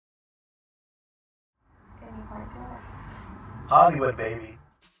Hollywood, baby.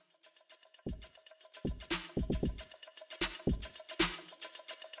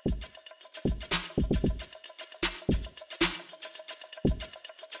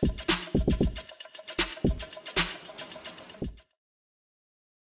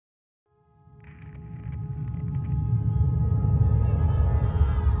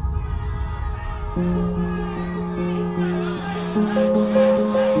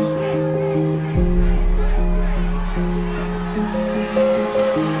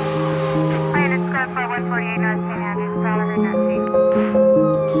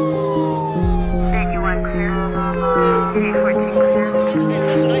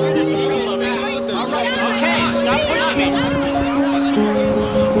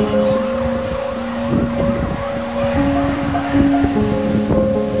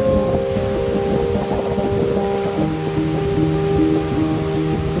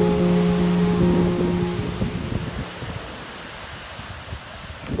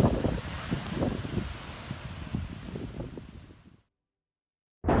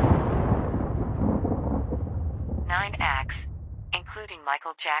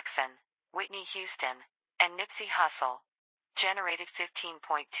 Michael Jackson, Whitney Houston, and Nipsey Hussle generated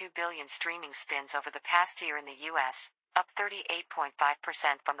 15.2 billion streaming spins over the past year in the U.S., up 38.5%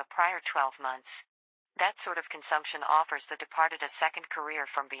 from the prior 12 months. That sort of consumption offers the departed a second career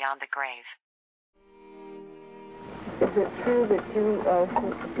from beyond the grave. Is it true that you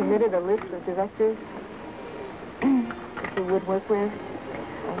submitted a list of directors that you would work with?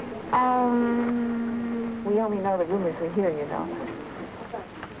 We only know the rumors we hear, you know.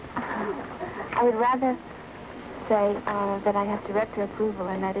 I would rather say that I have director approval,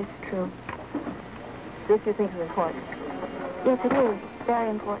 and that is true. This you think is important? Yes, it is. Very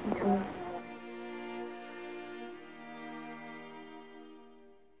important to me.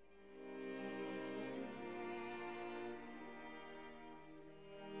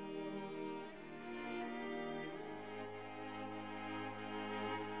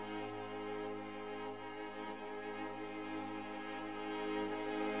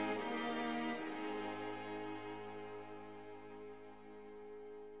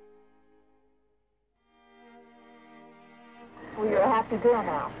 Well, you're a happy girl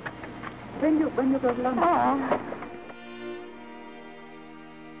now. When you go to London? Oh.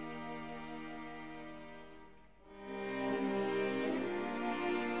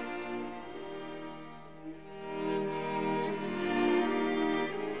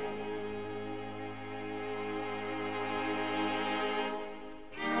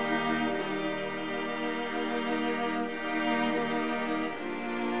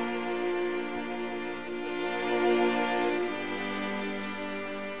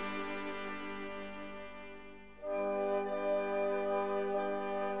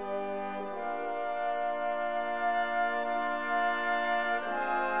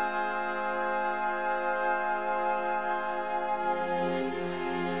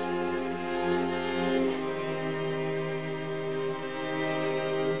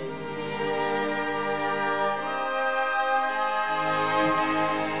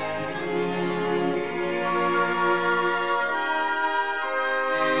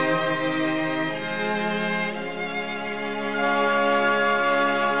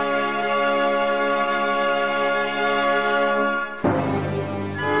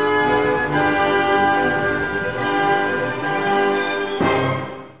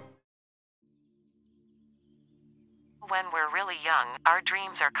 When we're really young, our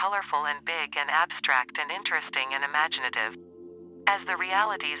dreams are colorful and big and abstract and interesting and imaginative. As the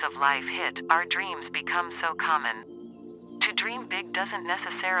realities of life hit, our dreams become so common. To dream big doesn't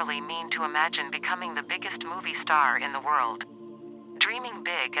necessarily mean to imagine becoming the biggest movie star in the world. Dreaming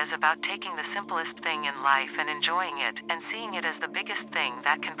big is about taking the simplest thing in life and enjoying it and seeing it as the biggest thing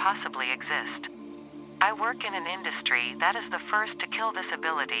that can possibly exist. I work in an industry that is the first to kill this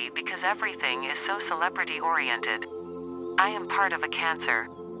ability because everything is so celebrity-oriented. I am part of a cancer.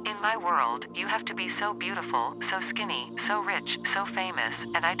 In my world, you have to be so beautiful, so skinny, so rich, so famous,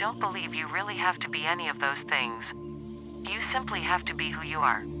 and I don't believe you really have to be any of those things. You simply have to be who you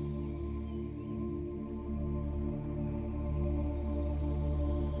are.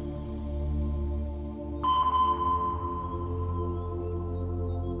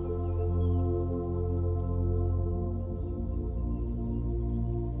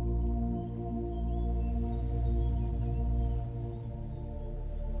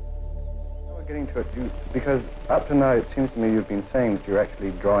 Getting to it, because up to now it seems to me you've been saying that you're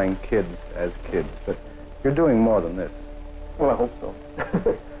actually drawing kids as kids, but you're doing more than this. Well, I hope so.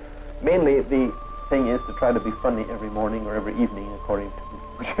 Mainly the thing is to try to be funny every morning or every evening according to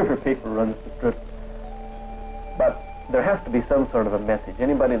whichever paper runs the strip. But there has to be some sort of a message.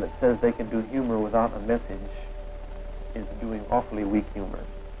 Anybody that says they can do humor without a message is doing awfully weak humor.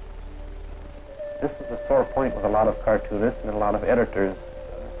 This is a sore point with a lot of cartoonists and a lot of editors.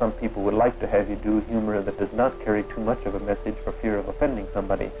 Some people would like to have you do humor that does not carry too much of a message for fear of offending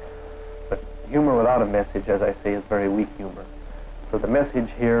somebody. But humor without a message, as I say, is very weak humor. So the message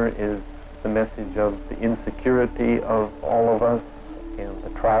here is the message of the insecurity of all of us and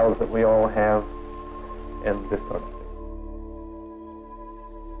the trials that we all have and this sort of thing.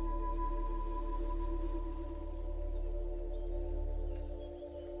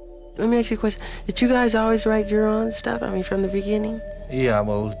 Let me ask you a question. Did you guys always write your own stuff? I mean, from the beginning? Yeah,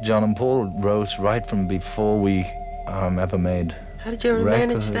 well, John and Paul wrote right from before we ever made How did you ever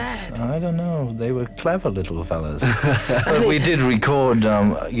manage that? I don't know. They were clever little fellas. But we did record,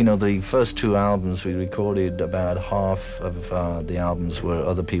 you know, the first two albums, we recorded about half of the albums were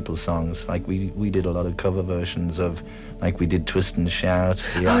other people's songs. Like, we did a lot of cover versions of, like, we did Twist and Shout,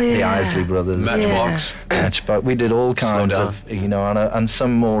 the Isley Brothers. Matchbox. Matchbox. We did all kinds of, you know, and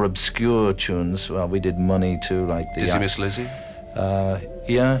some more obscure tunes. Well, we did Money too, like the... Dizzy Miss Lizzie?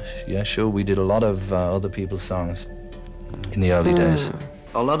 Yeah, sure. We did a lot of other people's songs in the early days.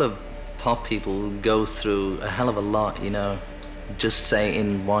 A lot of pop people go through a hell of a lot, you know. Just say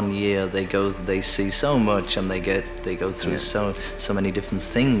in 1 year they see so much and they go through so many different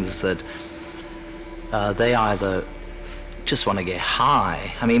things that they either just want to get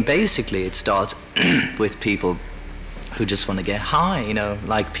high. I mean, basically it starts with people who just want to get high, you know,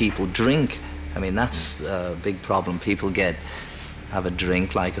 like people drink. I mean, that's a big problem. People have a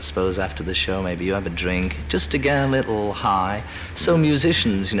drink, like I suppose after the show, maybe you have a drink just to get a little high. So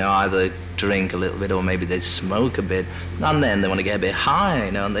musicians, you know, either drink a little bit or maybe they smoke a bit, and then they want to get a bit high,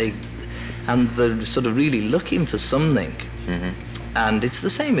 you know, and they're sort of really looking for something. Mm-hmm. And it's the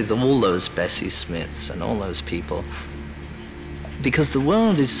same with all those Bessie Smiths and all those people, because the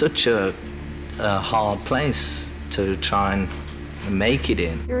world is such a hard place to try and make it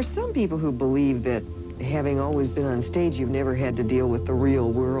in. There are some people who believe that having always been on stage, you've never had to deal with the real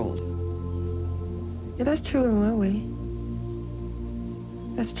world. Yeah, that's true in one way.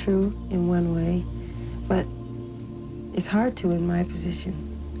 That's true in one way, but it's hard to in my position.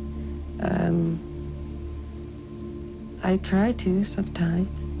 I try to sometimes,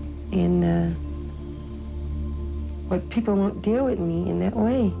 and but people won't deal with me in that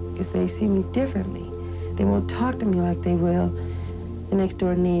way because they see me differently. They won't talk to me like they will the next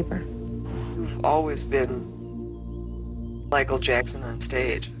door neighbor. You've always been Michael Jackson on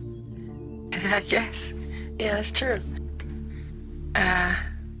stage. Yes, yeah, that's true.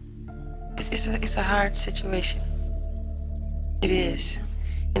 It's a hard situation. It is,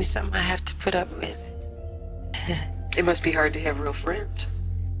 and it's something I have to put up with. It must be hard to have real friends.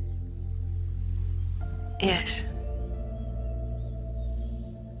 Yes.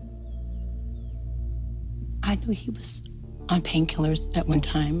 I knew he was on painkillers at one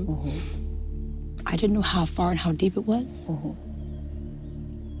time. Mm-hmm. I didn't know how far and how deep it was. Mm-hmm.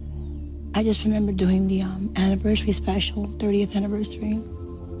 I just remember doing the anniversary special, 30th anniversary.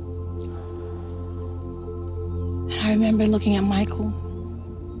 And I remember looking at Michael.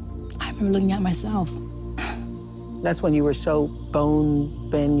 I remember looking at myself. That's when you were so bone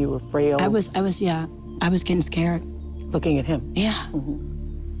thin, you were frail. I was getting scared. Looking at him? Yeah. Mm-hmm.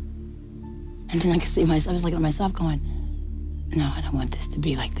 And then I could see myself, I was looking at myself going, no, I don't want this to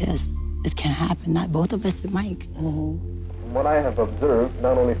be like this. This can't happen, not both of us, but Mike. Mm-hmm. From what I have observed,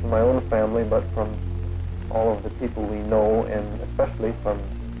 not only from my own family, but from all of the people we know, and especially from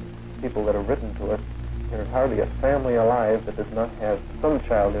people that have written to us, there's hardly a family alive that does not have some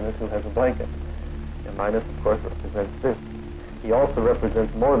child in it who has a blanket. And Linus, of course, represents this. He also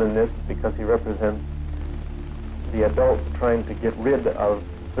represents more than this because he represents the adults trying to get rid of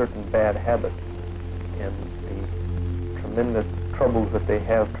certain bad habits and the tremendous troubles that they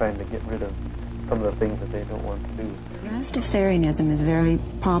have trying to get rid of some of the things that they don't want to do. Rastafarianism is very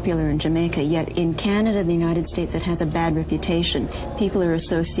popular in Jamaica, yet in Canada and the United States it has a bad reputation. People are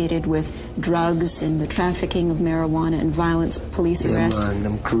associated with drugs and the trafficking of marijuana and violence, police arrests. Yeah, man,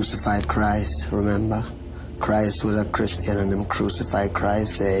 them crucified Christ, remember? Christ was a Christian and them crucified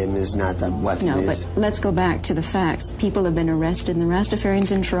Christ. Him is not what no, it is. But let's go back to the facts. People have been arrested, and the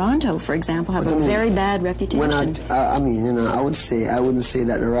Rastafarians in Toronto, for example, have a very bad reputation. I mean, you know, I wouldn't say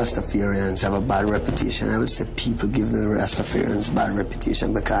that the Rastafarians have a bad reputation. I would say people give the Rastafarians a bad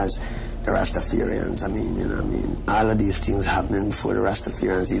reputation because the Rastafarians, all of these things happening before the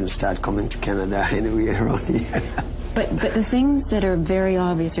Rastafarians even start coming to Canada anywhere around here. But the things that are very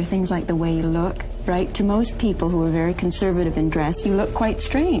obvious are things like the way you look, right? To most people who are very conservative in dress, you look quite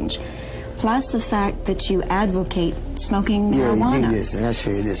strange. plus the fact that you advocate smoking marijuana. Yeah, yes, I'll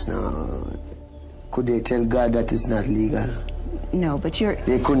show you this now. Could they tell God that it's not legal? No, but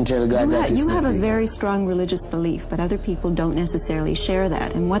they couldn't tell God that it's not legal. You have a very strong religious belief, but other people don't necessarily share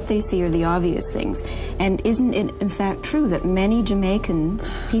that, and what they see are the obvious things. And isn't it, in fact, true that many Jamaican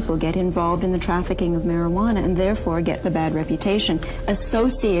people get involved in the trafficking of marijuana and therefore get the bad reputation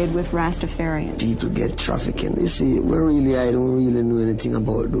associated with Rastafarians? People get trafficking. You see, I don't really know anything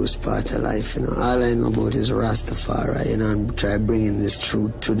about those parts of life, you know. All I know about is Rastafari, you know, and try bringing this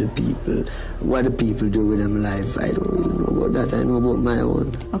truth to the people. What the people do with them life, I don't really know about that. I know about my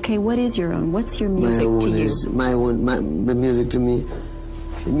own. Okay, what is your own? What's your music to you? The music to me,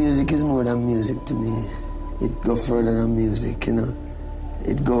 the music is more than music to me. It go further than music, you know.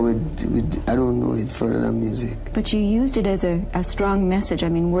 It go with I don't know, it further than music. But you used it as a strong message. I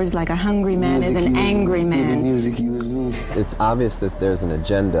mean, words like a hungry man is an angry man. The music used me. It's obvious that there's an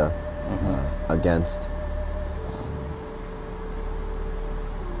agenda against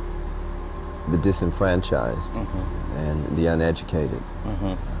the disenfranchised and the uneducated.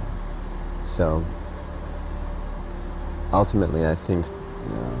 So ultimately, I think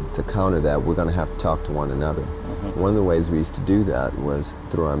to counter that, we're going to have to talk to one another. One of the ways we used to do that was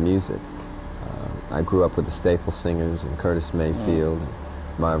through our music. I grew up with the staple singers and Curtis Mayfield, and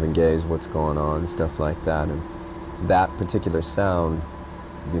Marvin Gaye's What's Going On, stuff like that. And that particular sound,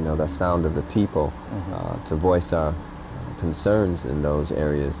 you know, that sound of the people, to voice our concerns in those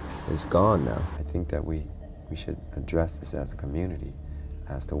areas is gone now. I think that we should address this as a community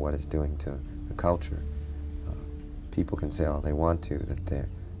as to what it's doing to the culture. People can say all they want to, that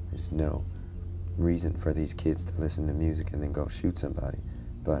there's no reason for these kids to listen to music and then go shoot somebody.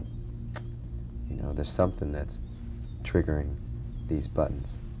 But, you know, there's something that's triggering these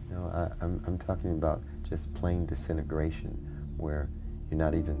buttons. You know, I'm talking about just plain disintegration, where you're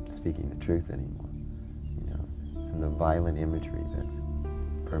not even speaking the truth anymore, you know, and the violent imagery that's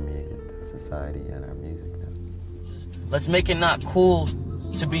permeated the society and our music now. Let's make it not cool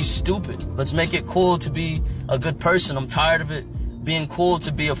to be stupid. Let's make it cool to be a good person. I'm tired of it being cool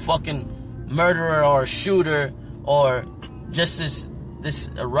to be a fucking murderer or a shooter or just this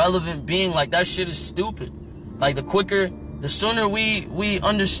irrelevant being. Like, that shit is stupid. Like, the sooner we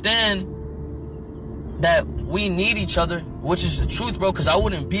understand that we need each other, which is the truth, bro, because I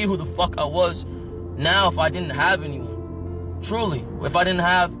wouldn't be who the fuck I was now if I didn't have anyone. Truly. If I didn't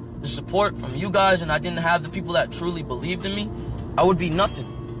have the support from you guys and I didn't have the people that truly believed in me, I would be nothing.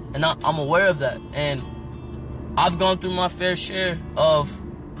 And I'm aware of that. And I've gone through my fair share of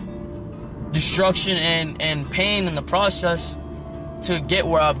destruction and pain in the process to get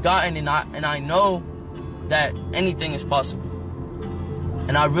where I've gotten, and I know that anything is possible.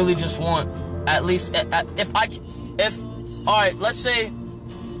 And I really just want, at least, if all right, let's say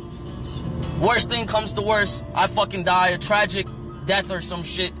worst thing comes to worst, I fucking die a tragic death or some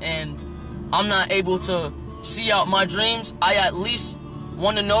shit, and I'm not able to see out my dreams, I at least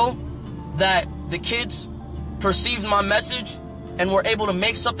want to know that the kids perceived my message and were able to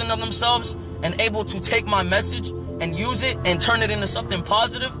make something of themselves and able to take my message and use it and turn it into something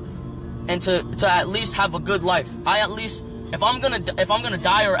positive, and to at least have a good life. I at least, if I'm gonna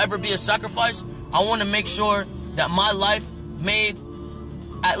die or ever be a sacrifice, I want to make sure that my life made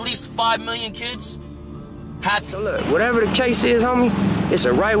at least 5 million kids happy. So look, whatever the case is, homie, it's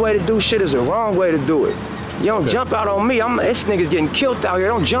a right way to do shit, it's a wrong way to do it. You don't jump out on me. This nigga's getting killed out here.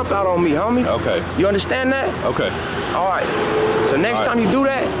 Don't jump out on me, homie. Okay. You understand that? Okay. All right. So next time you do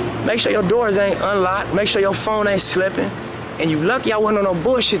that, make sure your doors ain't unlocked. Make sure your phone ain't slipping. And you lucky I wasn't on no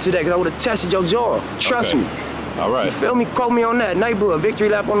bullshit today, because I would have tested your jaw. Trust me. All right. You feel me? Quote me on that. Neighborhood victory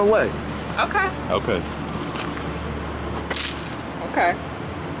lap on the way. Okay. Okay. Okay.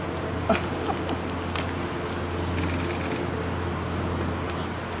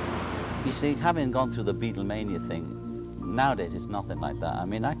 You see, having gone through the Beatlemania thing, nowadays it's nothing like that. I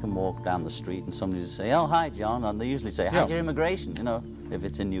mean, I can walk down the street and somebody will say, "Oh, hi, John," and they usually say, "How's your immigration?" You know, if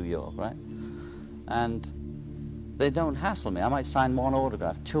it's in New York, right? And they don't hassle me. I might sign 1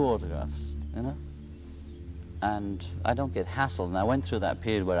 autograph, 2 autographs, you know? And I don't get hassled. And I went through that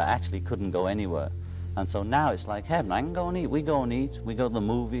period where I actually couldn't go anywhere. And so now it's like heaven. I can go and eat. We go and eat. We go to the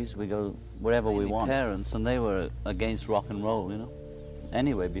movies. We go wherever we want. Parents, and they were against rock and roll, you know?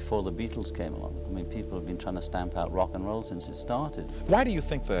 Anyway, before the Beatles came along. I mean, people have been trying to stamp out rock and roll since it started. Why do you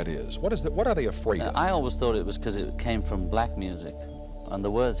think that is? What are they afraid of? I always thought it was because it came from black music. And the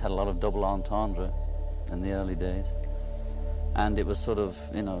words had a lot of double entendre in the early days. And it was sort of,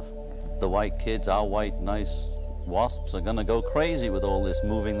 you know, the white kids, our white, nice wasps are gonna go crazy with all this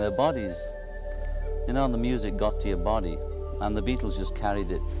moving their bodies. You know, and the music got to your body. And the Beatles just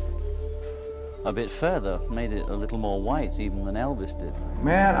carried it a bit further, made it a little more white even than Elvis did.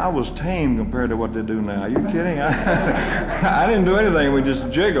 Man, I was tame compared to what they do now. Are you kidding? I didn't do anything. We just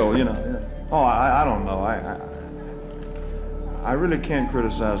jiggle, you know. Oh, I don't know. I really can't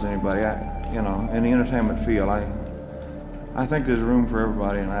criticize anybody. You know, in the entertainment field, I think there's room for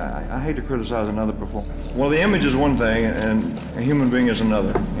everybody, and I hate to criticize another performer. Well, the image is one thing, and a human being is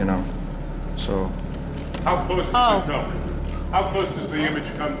another, you know. So. How close does it come? How close does the image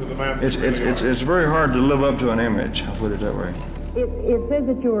come to the man? It's very hard to live up to an image. I'll put it that way. It says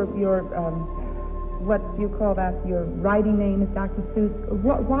that your what you call that, your writing name is Dr. Seuss.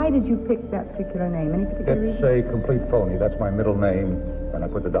 Why did you pick that particular name? Any particular reason? It's a complete phony. That's my middle name, and I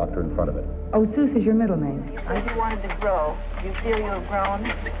put the doctor in front of it. Oh, Seuss is your middle name. As you wanted to grow, do you feel you've grown?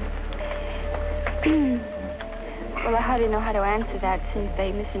 Well, I hardly know how to answer that since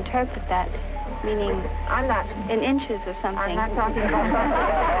they misinterpret that, meaning I'm not in inches or something. I'm not talking about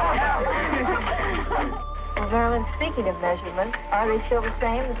Well, Marilyn, speaking of measurements, are they still the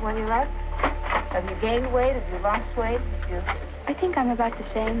same as when you left? Have you gained weight? Have you lost weight? I think I'm about the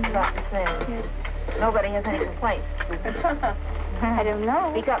same. About the same. Yes. Nobody has any complaints. I don't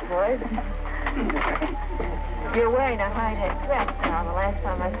know. Speak up, boys. You're wearing a high-neck dress now. The last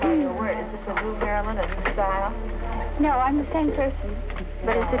time I saw you were wearing. Is this a new Marilyn, a new style? No, I'm the same person,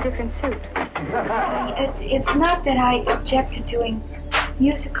 but it's a different suit. It's not that I object to doing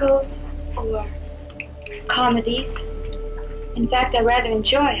musicals or comedies. In fact, I rather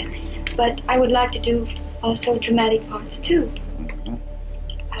enjoy it. But I would like to do also dramatic parts too.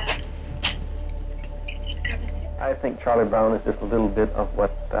 I think Charlie Brown is just a little bit of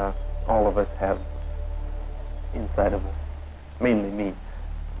what all of us have inside of us. Mainly me.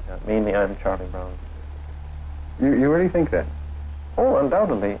 Mainly I'm Charlie Brown. You really think that? Oh,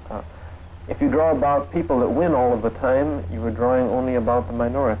 undoubtedly. If you draw about people that win all of the time, you are drawing only about the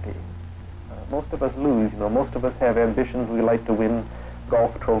minority. Most of us lose, you know. Most of us have ambitions. We like to win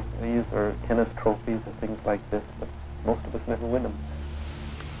golf trophies or tennis trophies or things like this, but most of us never win them.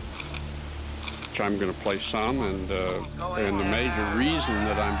 I'm going to play some, and the major reason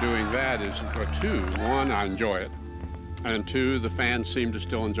that I'm doing that is for two. One, I enjoy it, and two, the fans seem to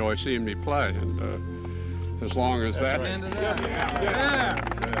still enjoy seeing me play, and as long as that...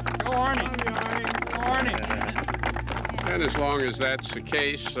 Go Arnie! Go Arnie! And as long as that's the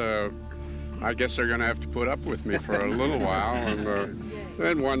case, I guess they're going to have to put up with me for a little while, and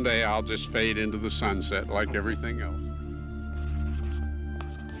then one day I'll just fade into the sunset like everything else.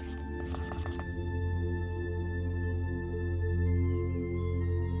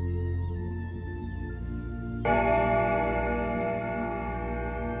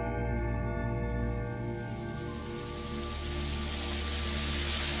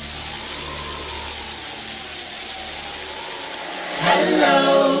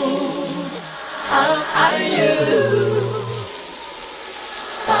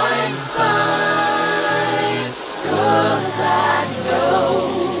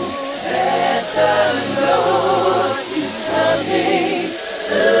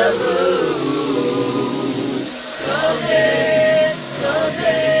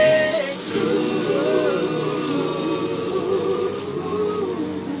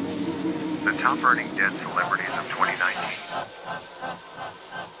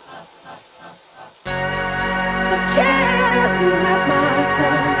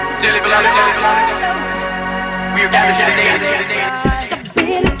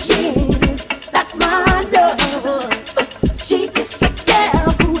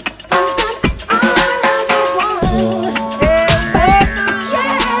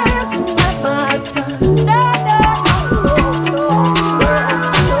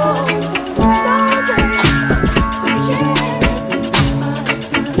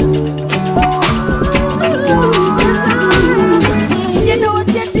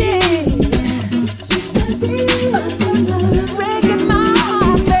 Reggae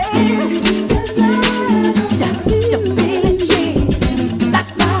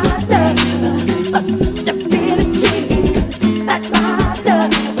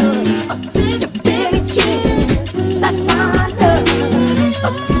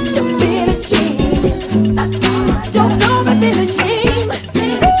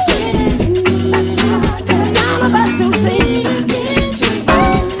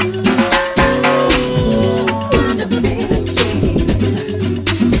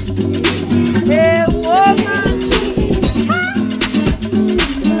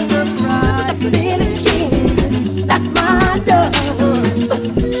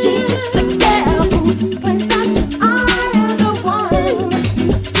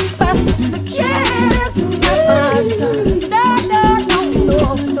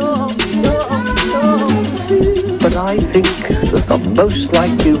the most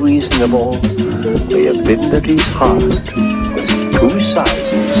likely reasonable may admit that his heart was 2 sizes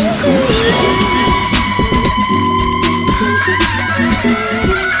too small.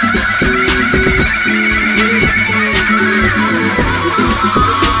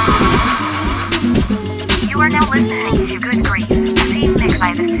 You are now listening to Good Grief, a scene mixed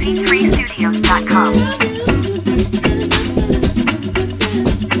by the C3Studios.com.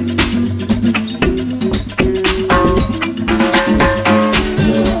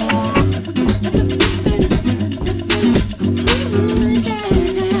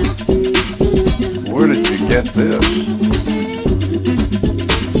 Get this.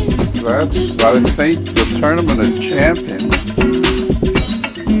 That's, I think, the Tournament of Champions.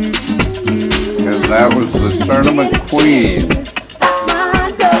 And that was the Tournament Queen.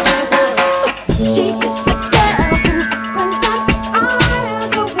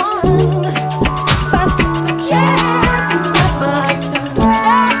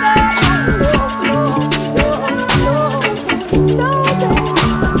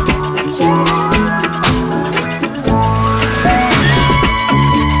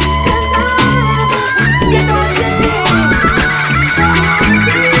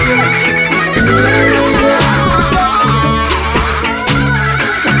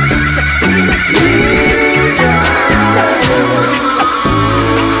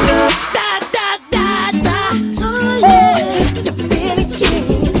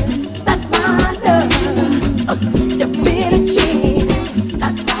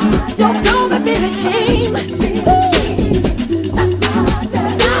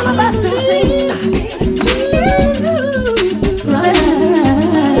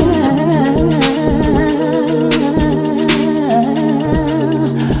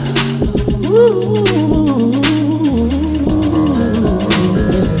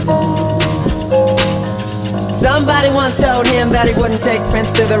 Somebody once told him that he wouldn't take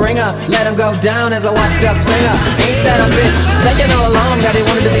Prince to the ringer, let him go down as a washed-up singer. Ain't that a bitch? Taking all along that he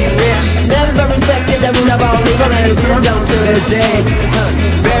wanted to be rich. Never respected the root of all evil, and he still don't to this day.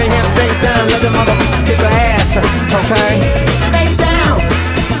 Bury him face down, let the motherfucker kiss her ass, okay? Face down.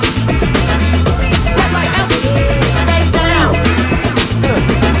 Step like Elvis. Face down.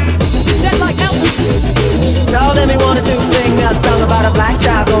 Step like Elvis. Told him he wanted to sing a song about a black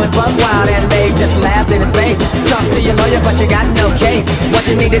child going buck wild, and they just laughed in his face. Talk to your lawyer, but you got no case. What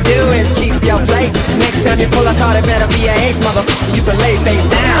you need to do is keep your place. Next time you pull a card, it better be an ace, motherfucker. You can lay face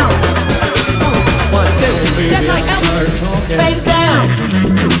down. 1, 2. Step like Elvis. Face down.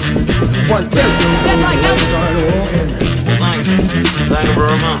 1, 2. Step like Elvis. Thank you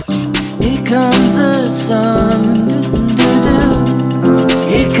very much. Here comes the sun.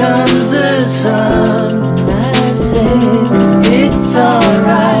 Here comes the sun. I say it's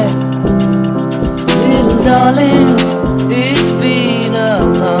alright, little darling. It's been a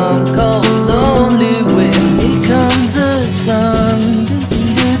long, cold, lonely winter. Here comes the sun.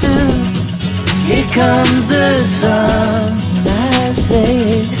 Here comes the sun. I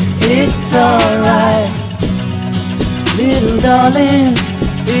say it's alright, little darling.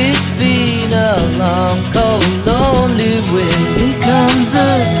 It's been a long, cold, lonely winter. Here comes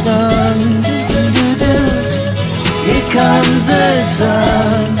the sun. Here comes the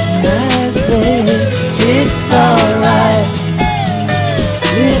sun. I say it's alright,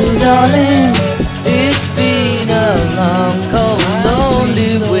 little darling. It's been a long, cold,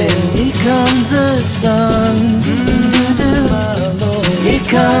 lonely winter. Here comes the sun. Here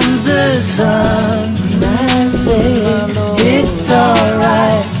comes the sun. I say it's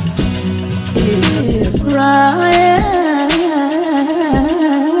alright. It's bright.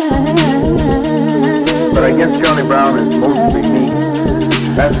 But I guess Johnny Brown is mostly mean.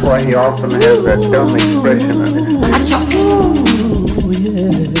 That's why he often has that dumb expression on his face. Ooh,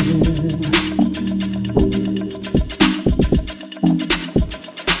 yeah.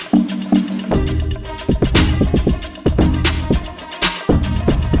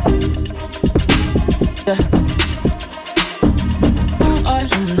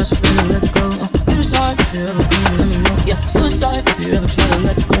 That's a feeling, let it go. You decide if you ever come, let me know. Yeah, suicide if you ever try to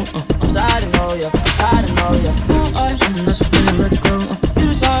let it go. I'm sad, I know ya. Sad, I know ya. That's a feeling, let it go. You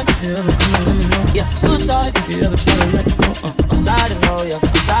decide if you ever come, let me know. Yeah, suicide if you ever try to let it go. I'm sad, I know ya.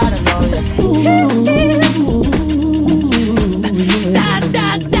 Sad, I know ya. Da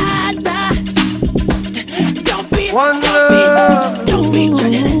da da da. Don't be one love. Don't be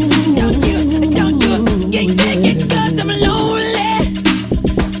judging. Don't you get back, 'cause I'm lonely.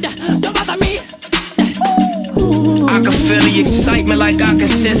 I can feel the excitement like I can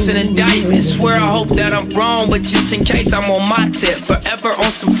sense an indictment. Swear I hope that I'm wrong, but just in case I'm on my tip. Forever on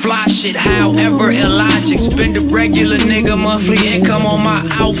on some fly shit. However, illogic. Spend a regular nigga monthly income on my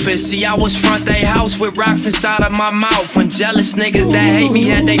outfit. See, I was front they house with rocks inside of my mouth. When jealous niggas that hate me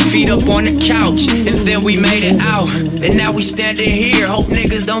had they feet up on the couch. And then we made it out. And now we standing here. Hope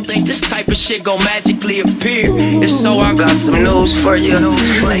niggas don't think this type of shit gon' magically appear. If so, I got some news for you.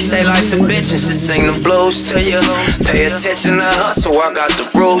 They say life's a bitch and should sing the blues to you. Pay attention to hustle, I got the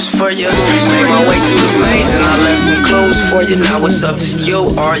rules for you. Made my way through the maze and I left some clues for you. Now it's up to you,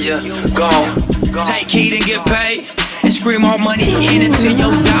 are you gone? Take heed and get paid and scream all money in until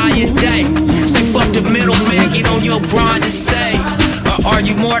your dying day. Say fuck the middleman, get on your grind and save. Or are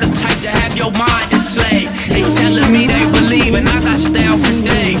you more the type to have your mind enslaved? They telling me they believe and I got style for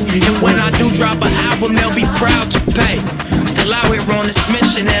days. And when I do drop an album, they'll be proud to pay. Still out here on this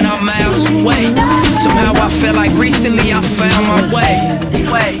mission and I'm miles away. Somehow I feel like recently I found my way.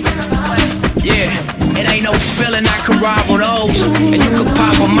 Yeah, it ain't no feeling I can rival those. And you can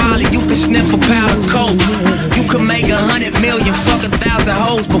pop a molly, you can sniff a pound of coke. You can make 100 million, fuck 1,000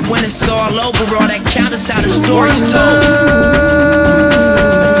 hoes. But when it's all over, all that count is how the story's told.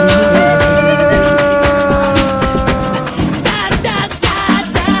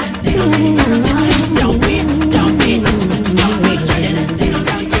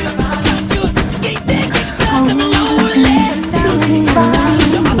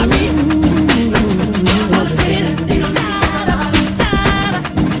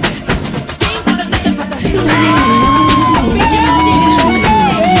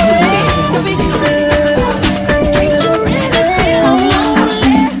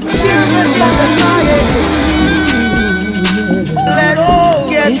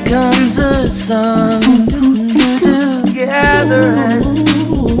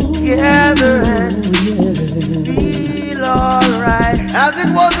 Gather and feel alright, as it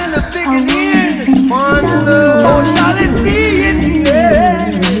was in the beginning. One love, so shall it be in the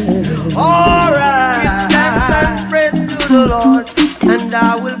end. Alright, give thanks and praise to the Lord, and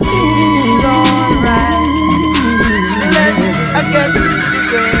I will feel alright. Let's get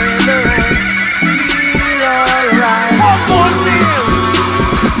together and feel alright. One more thing.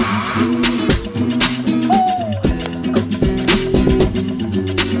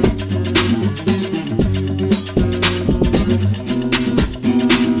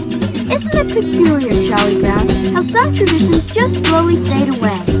 Peculiar, Charlie Brown, how some traditions just slowly fade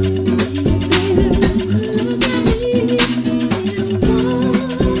away.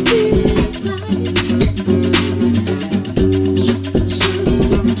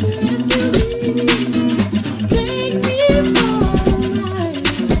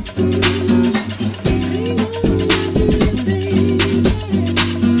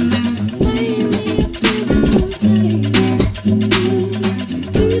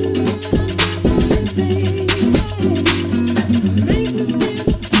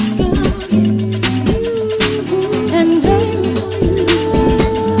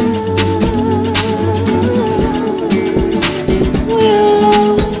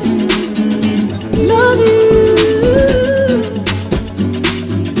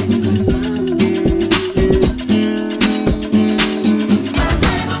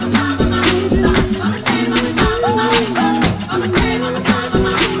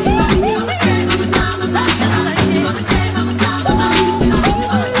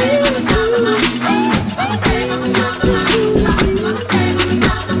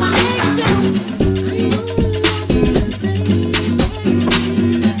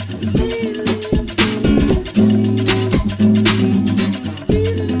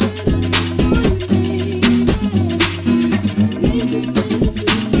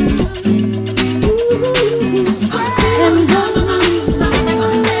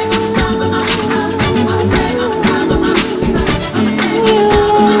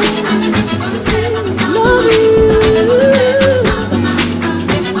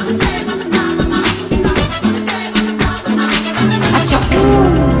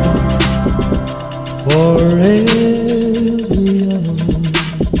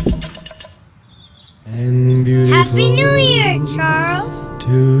 Happy New Year, Charles.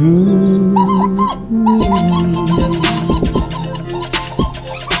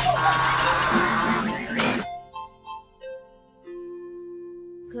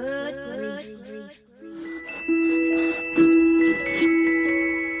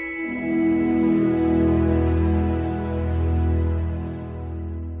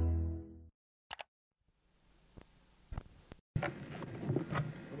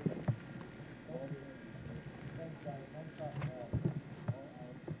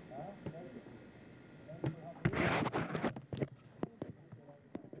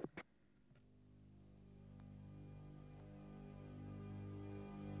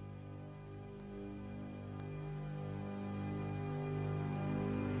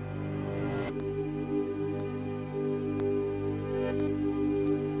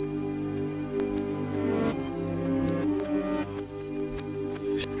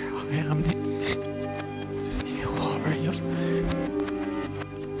 Hamnet. Jag har jag.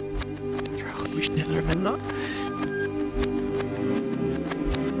 Jag ställer mig nå.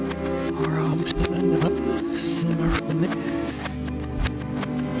 Ramspelarna smörpne.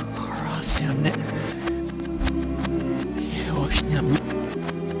 Rasemne. Jag snämne.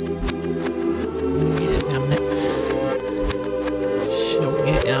 Nämne.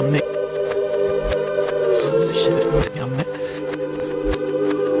 Sjunge ämne. Sjunge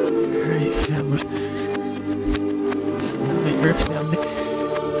Family. Snabby Earth family.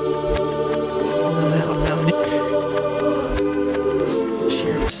 Snabby Hell family.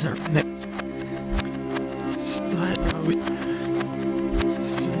 Sheriff Serpent. Slide Road.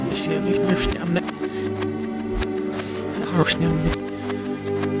 Shelly Earth family. Horse family.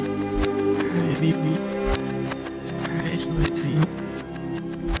 Heavy meat. Heavy meat.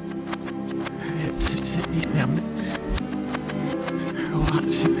 Heavy meat family. How hot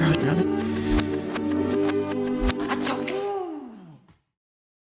is the crowd running?